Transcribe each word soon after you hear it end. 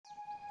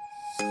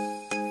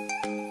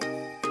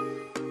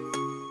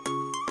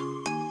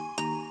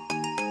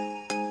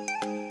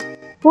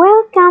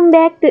Welcome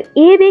back to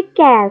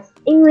EbiCast,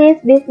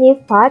 English Business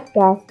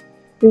Podcast.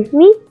 With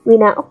me,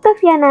 Wina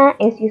Oktaviana,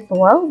 as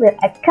usual, will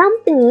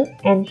accompany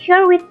and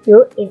share with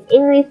you in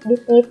English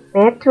business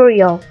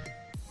material.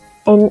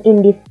 And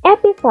in this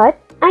episode,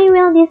 I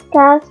will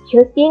discuss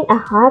choosing a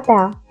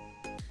hotel.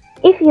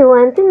 If you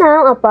want to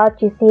know about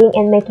choosing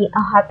and making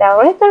a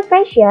hotel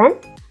reservation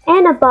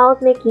and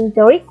about making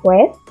the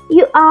request,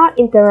 you are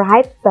in the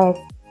right place.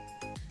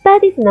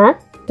 But if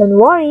not, don't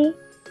worry,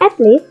 at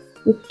least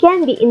it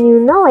can be a new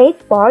knowledge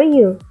for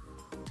you.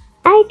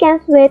 I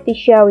can't wait to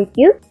share with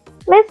you.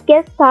 Let's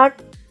get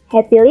started.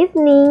 Happy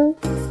listening!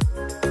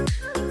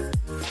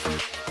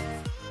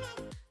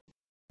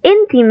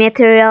 In the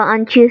material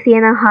on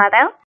choosing a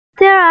hotel,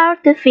 there are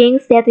two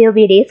things that will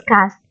be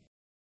discussed.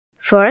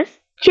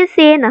 First,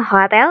 choosing a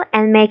hotel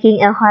and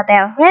making a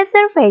hotel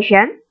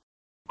reservation.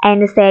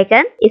 And the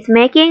second is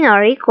making a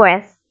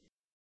request.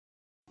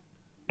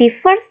 The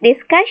first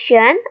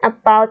discussion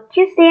about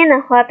choosing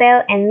a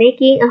hotel and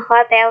making a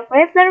hotel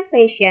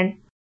reservation.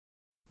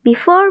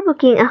 Before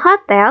booking a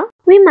hotel,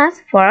 we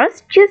must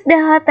first choose the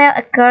hotel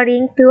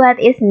according to what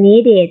is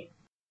needed.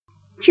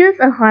 Choose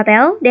a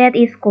hotel that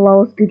is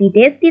close to the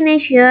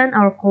destination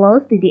or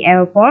close to the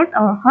airport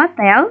or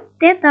hotel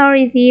that are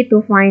easy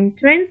to find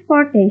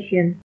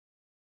transportation.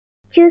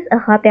 Choose a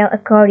hotel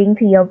according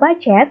to your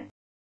budget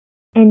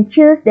and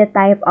choose the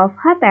type of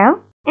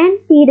hotel and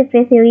see the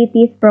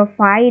facilities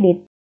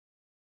provided.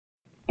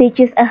 To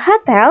choose a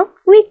hotel,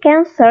 we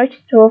can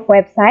search through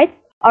websites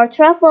or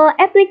travel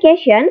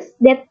applications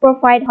that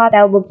provide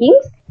hotel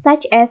bookings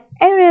such as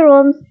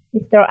AirRooms,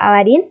 Mr.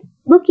 Aladdin,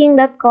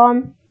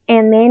 Booking.com,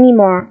 and many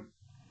more.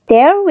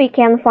 There we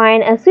can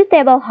find a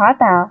suitable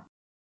hotel.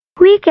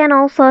 We can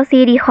also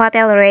see the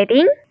hotel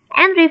rating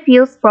and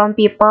reviews from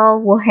people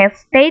who have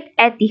stayed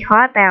at the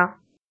hotel.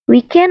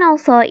 We can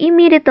also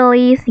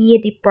immediately see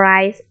the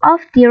price of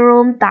the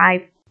room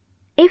type.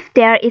 If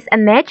there is a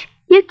match,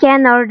 you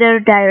can order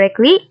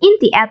directly in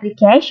the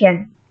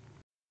application.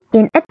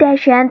 In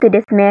addition to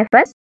these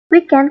methods,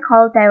 we can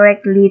call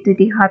directly to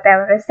the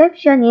hotel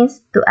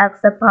receptionist to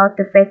ask about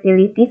the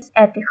facilities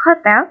at the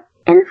hotel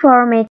and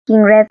for making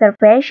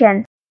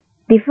reservations.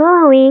 The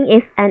following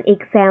is an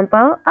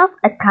example of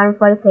a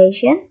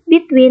conversation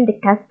between the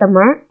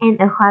customer and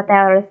a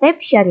hotel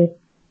receptionist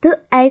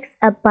to ask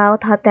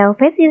about hotel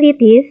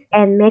facilities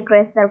and make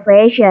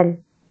reservations.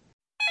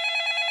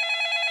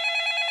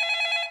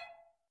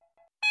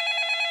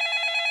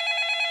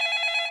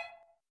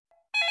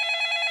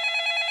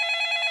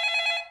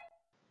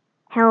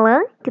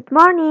 Hello, good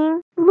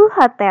morning. Blue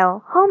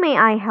Hotel, how may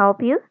I help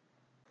you?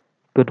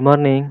 Good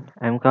morning.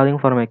 I'm calling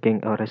for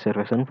making a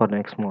reservation for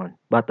next month,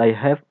 but I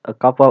have a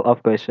couple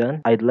of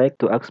questions I'd like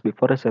to ask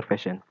before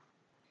reservation.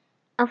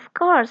 Of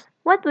course.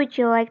 What would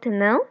you like to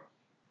know?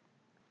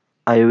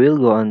 I will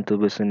go on to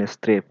business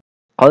trip.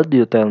 Could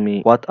you tell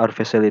me what are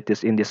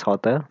facilities in this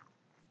hotel?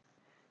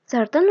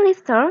 Certainly,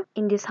 sir.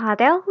 In this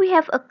hotel, we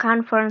have a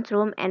conference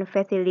room and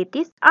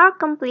facilities are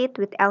complete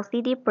with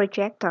LCD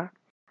projector,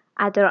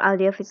 other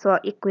audiovisual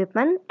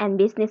equipment, and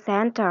business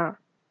center.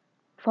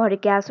 For the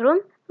guest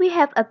room, we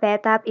have a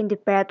bathtub in the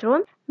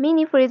bedroom,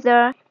 mini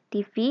freezer,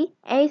 TV,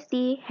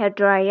 AC,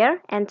 hairdryer,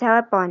 and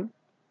telephone.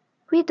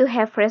 We do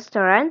have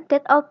restaurant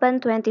that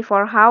open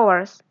 24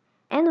 hours,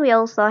 and we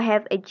also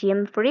have a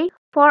gym free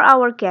for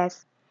our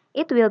guests.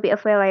 It will be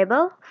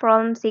available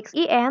from 6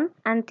 a.m.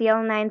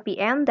 until 9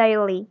 p.m.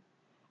 daily,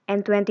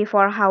 and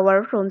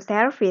 24-hour room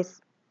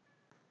service.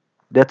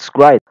 That's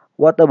great.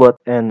 What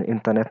about an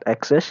internet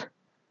access?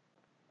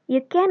 You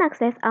can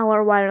access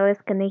our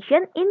wireless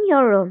connection in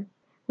your room.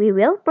 We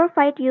will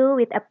provide you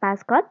with a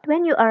passcode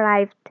when you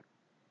arrive.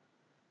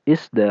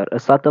 Is there a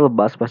shuttle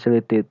bus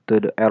facility to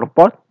the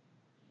airport?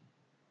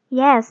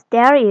 Yes,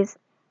 there is.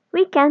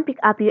 We can pick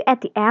up you at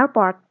the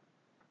airport.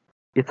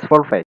 It's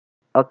perfect.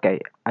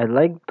 Okay, I'd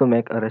like to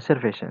make a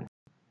reservation.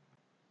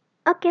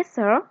 Okay,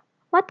 sir.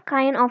 What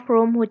kind of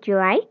room would you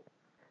like?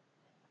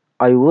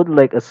 I would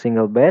like a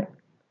single bed,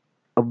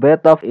 a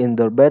bathtub in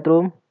the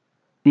bedroom,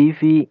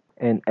 TV,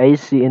 and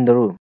AC in the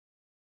room.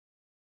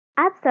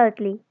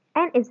 Absolutely.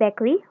 And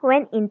exactly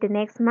when in the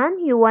next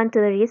month you want to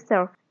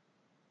reserve.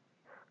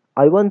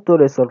 I want to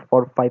reserve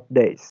for 5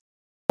 days,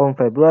 from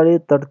February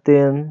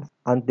 13th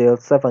until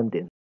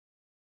 17th.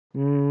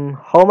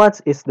 How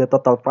much is the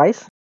total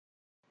price?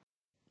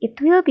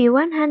 It will be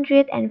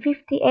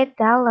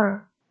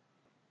 $158.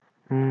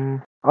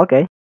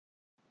 Okay.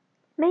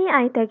 May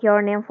I take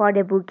your name for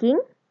the booking?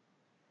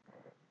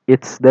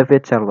 It's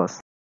David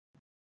Charles.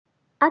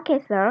 Okay,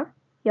 sir.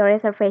 Your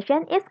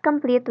reservation is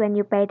complete when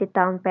you pay the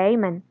down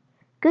payment.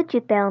 Could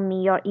you tell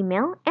me your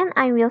email and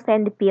I will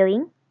send the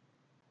billing?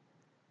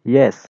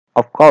 Yes,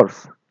 of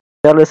course.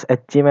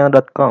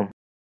 charles@gmail.com.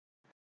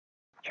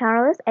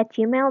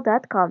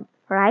 charles@gmail.com,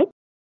 right?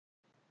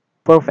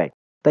 Perfect.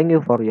 Thank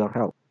you for your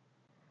help.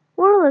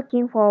 We're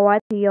looking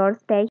forward to your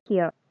stay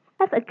here.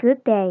 Have a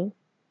good day.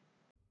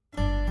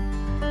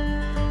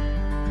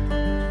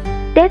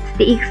 That's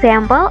the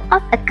example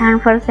of a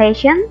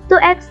conversation to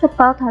ask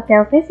about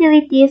hotel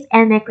facilities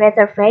and make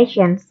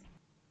reservations.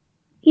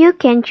 You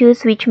can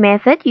choose which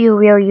method you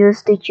will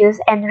use to choose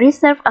and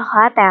reserve a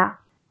hotel,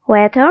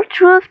 whether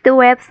through the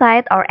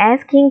website or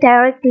asking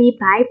directly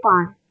by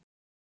phone.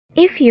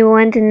 If you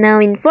want to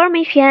know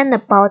information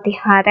about the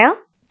hotel,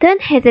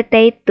 don't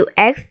hesitate to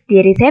ask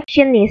the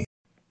receptionist,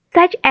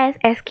 such as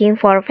asking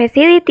for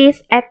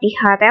facilities at the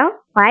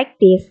hotel like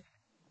this.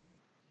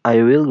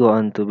 I will go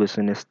on to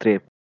business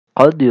trip.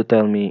 Could you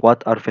tell me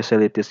what are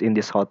facilities in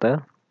this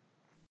hotel?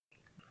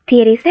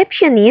 The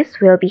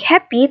receptionist will be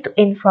happy to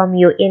inform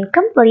you in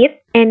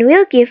complete and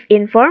will give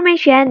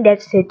information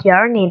that suits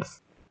your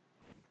needs.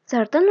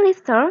 Certainly,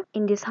 sir.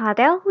 In this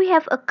hotel, we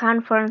have a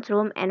conference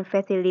room and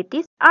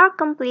facilities are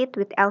complete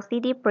with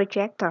LCD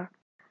projector,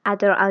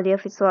 other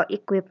audiovisual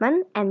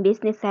equipment, and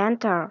business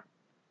center.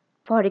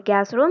 For the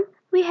guest room,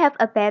 we have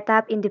a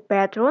bathtub in the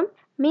bedroom,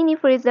 mini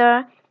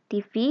freezer,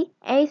 TV,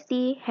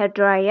 AC,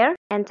 hairdryer,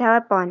 and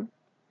telephone.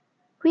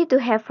 We do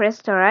have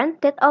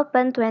restaurant that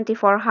open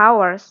 24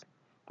 hours,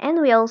 and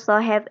we also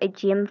have a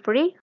gym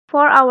free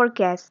for our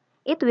guests.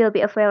 It will be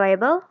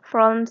available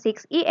from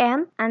 6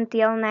 a.m.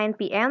 until 9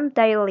 p.m.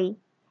 daily,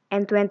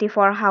 and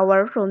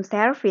 24-hour room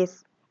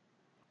service.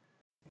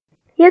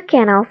 You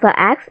can also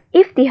ask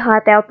if the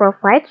hotel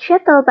provides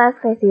shuttle bus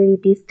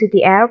facilities to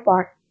the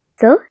airport.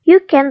 So, you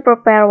can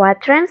prepare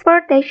what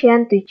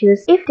transportation to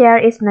choose if there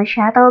is no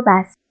shuttle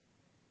bus.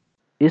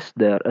 Is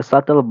there a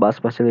shuttle bus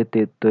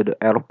facility to the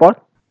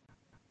airport?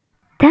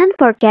 Don't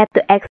forget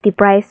to ask the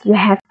price you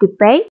have to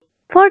pay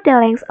for the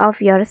length of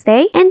your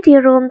stay and the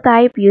room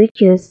type you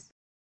choose.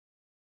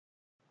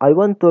 I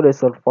want to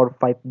reserve for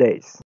 5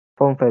 days,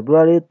 from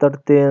February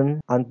 13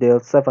 until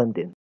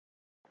 17.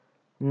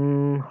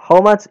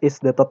 How much is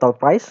the total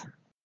price?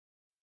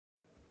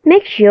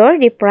 Make sure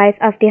the price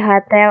of the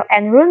hotel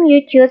and room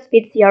you choose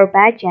fits your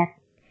budget.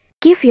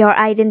 Give your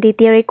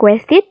identity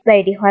requested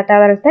by the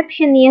hotel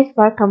receptionist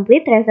for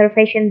complete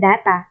reservation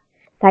data,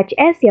 such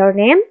as your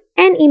name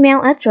and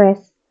email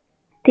address.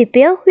 The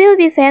bill will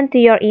be sent to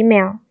your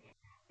email.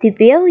 The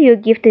bill you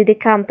give to the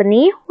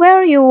company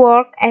where you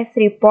work as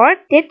report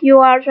that you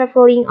are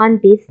traveling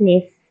on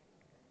business.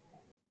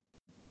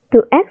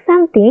 To ask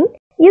something,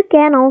 you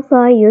can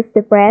also use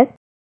the phrase,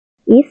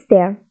 is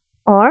there,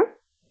 or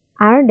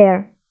are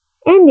there,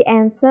 and the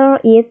answer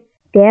is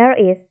there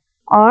is,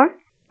 or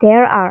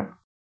there are.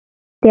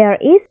 There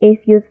is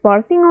used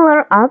for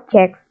singular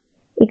objects.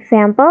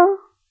 Example,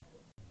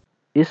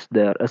 Is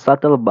there a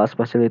shuttle bus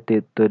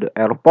facility to the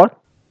airport?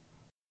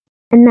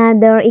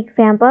 another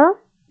example,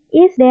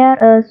 is there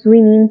a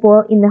swimming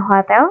pool in the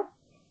hotel?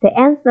 The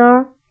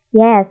answer,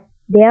 yes,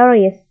 there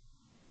is.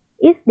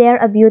 Is there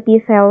a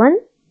beauty salon?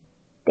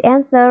 The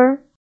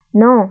answer,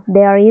 no,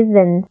 there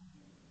isn't.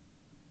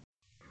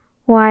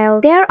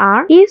 While there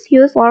are is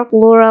used for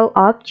plural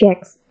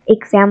objects.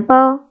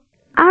 Example,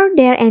 are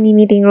there any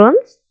meeting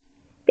rooms?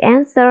 The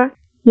answer,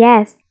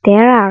 yes,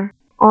 there are,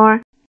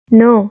 or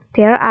no,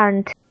 there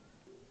aren't.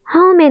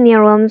 How many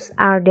rooms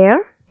are there?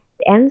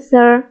 The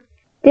answer,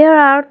 there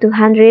are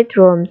 200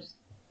 rooms.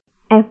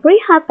 Every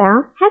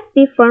hotel has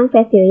different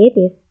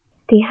facilities.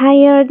 The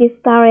higher the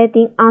star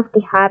rating of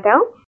the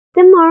hotel,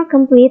 the more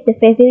complete the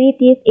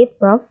facilities it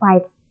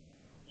provides.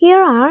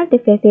 Here are the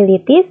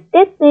facilities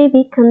that may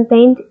be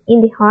contained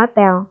in the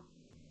hotel.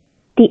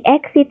 The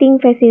existing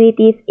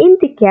facilities in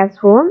the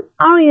guest room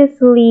are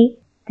usually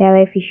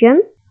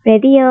television,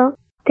 radio,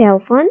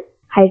 telephone,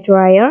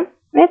 hairdryer,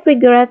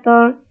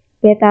 refrigerator,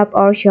 bathtub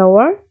or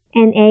shower,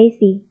 and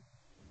AC.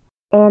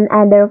 And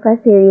other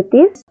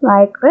facilities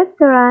like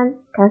restaurant,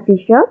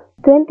 coffee shop,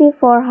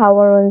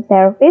 24-hour room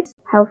service,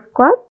 health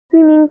club,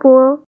 swimming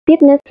pool,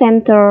 fitness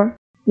center,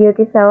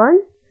 beauty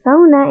salon,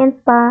 sauna and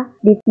spa,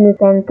 business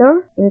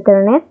center,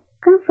 internet,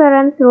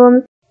 conference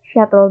rooms,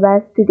 shuttle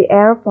bus to the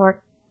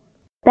airport.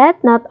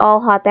 But not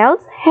all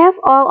hotels have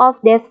all of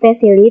these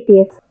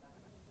facilities.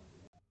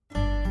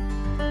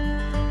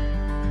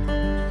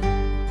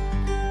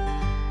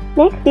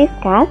 Next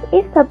discuss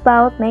is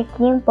about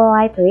making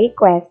polite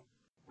requests.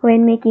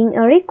 When making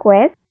a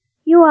request,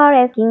 you are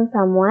asking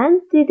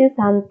someone to do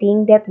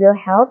something that will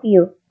help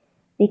you.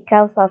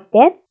 Because of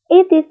that,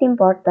 it is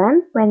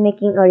important when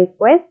making a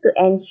request to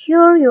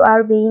ensure you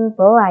are being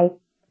polite.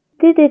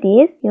 To do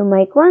this, you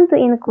might want to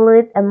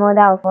include a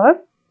modal verb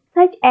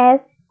such as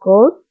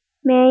could,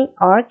 may,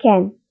 or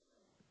can.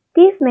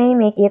 This may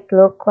make it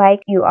look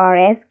like you are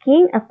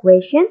asking a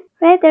question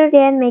rather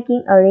than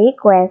making a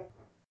request.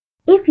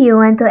 If you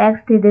want to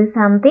ask to do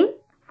something,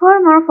 for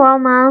more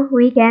formal,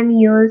 we can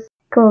use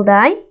could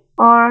I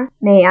or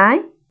may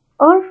I,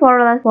 or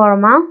for less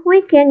formal,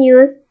 we can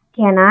use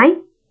can I.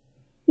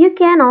 You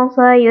can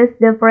also use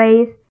the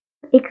phrase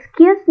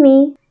excuse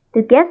me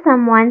to get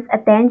someone's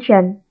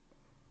attention.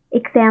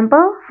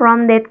 Example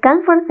from that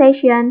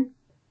conversation,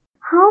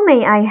 how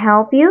may I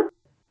help you?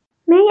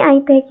 May I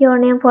take your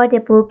name for the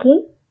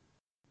booking?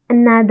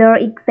 Another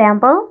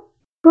example,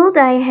 could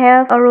I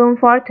have a room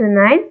for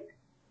tonight?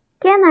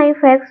 Can I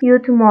fax you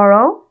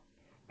tomorrow?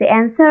 The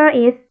answer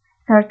is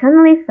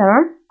certainly,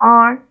 sir,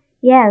 or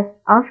yes,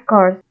 of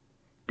course.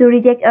 To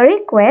reject a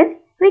request,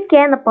 we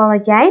can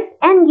apologize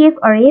and give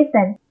a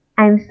reason.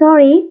 I'm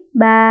sorry,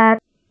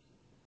 but...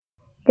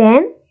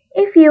 Then,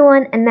 if you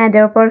want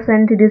another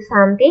person to do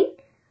something,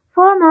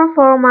 for more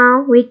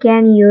formal, we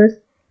can use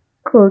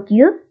could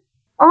you,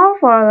 or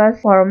for less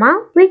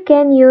formal, we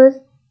can use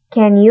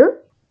can you.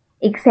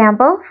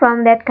 Example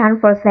from that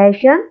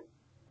conversation: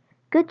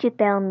 could you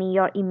tell me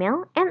your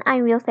email and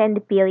I will send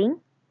the billing?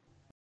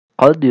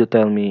 Could you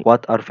tell me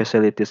what are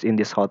facilities in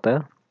this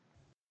hotel?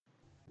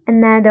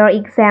 Another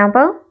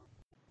example: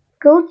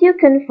 could you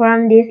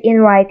confirm this in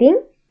writing?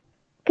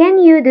 Can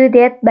you do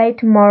that by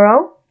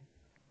tomorrow?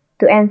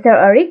 To answer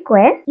a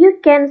request, you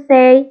can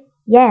say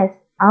yes,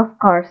 of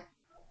course.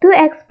 To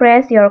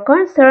express your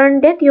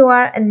concern that you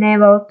are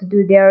unable to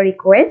do their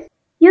request,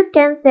 you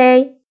can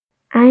say,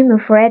 I'm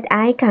afraid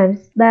I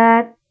can't,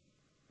 but...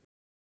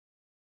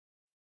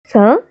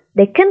 So,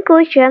 the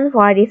conclusion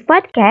for this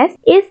podcast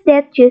is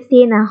that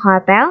choosing a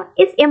hotel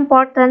is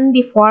important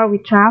before we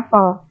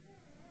travel.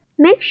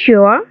 Make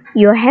sure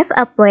you have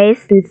a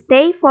place to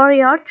stay for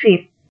your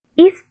trip,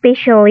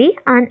 especially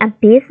on a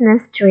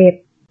business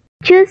trip.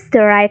 Choose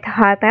the right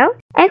hotel,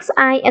 as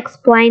I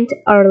explained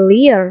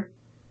earlier,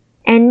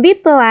 and be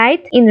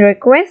polite in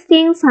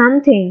requesting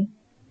something.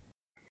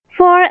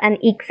 For an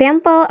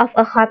example of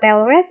a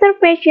hotel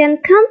reservation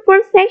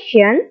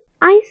conversation,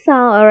 I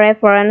saw a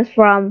reference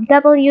from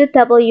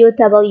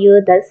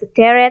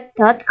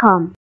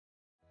www.𝚎𝚟𝚎𝚛𝚢𝚘.com.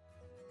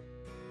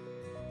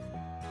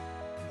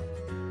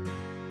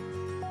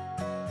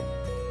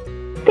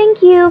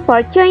 Thank you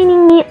for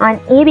joining me on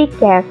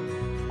EbiCast.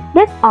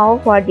 That's all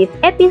for this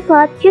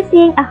episode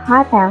choosing a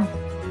hotel.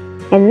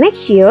 And make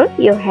sure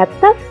you have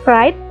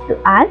subscribed to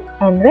us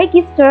and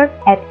registered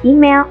at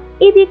email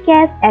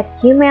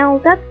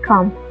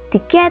ebicast@gmail.com to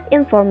get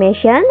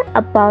information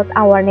about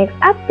our next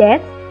update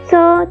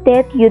so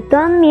that you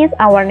don't miss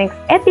our next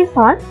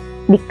episode,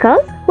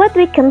 because what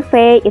we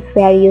convey is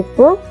very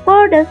useful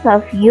for those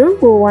of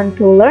you who want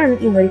to learn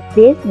English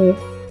business.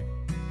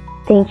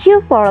 Thank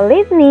you for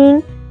listening.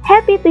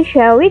 Happy to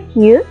share with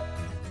you.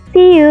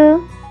 See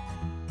you.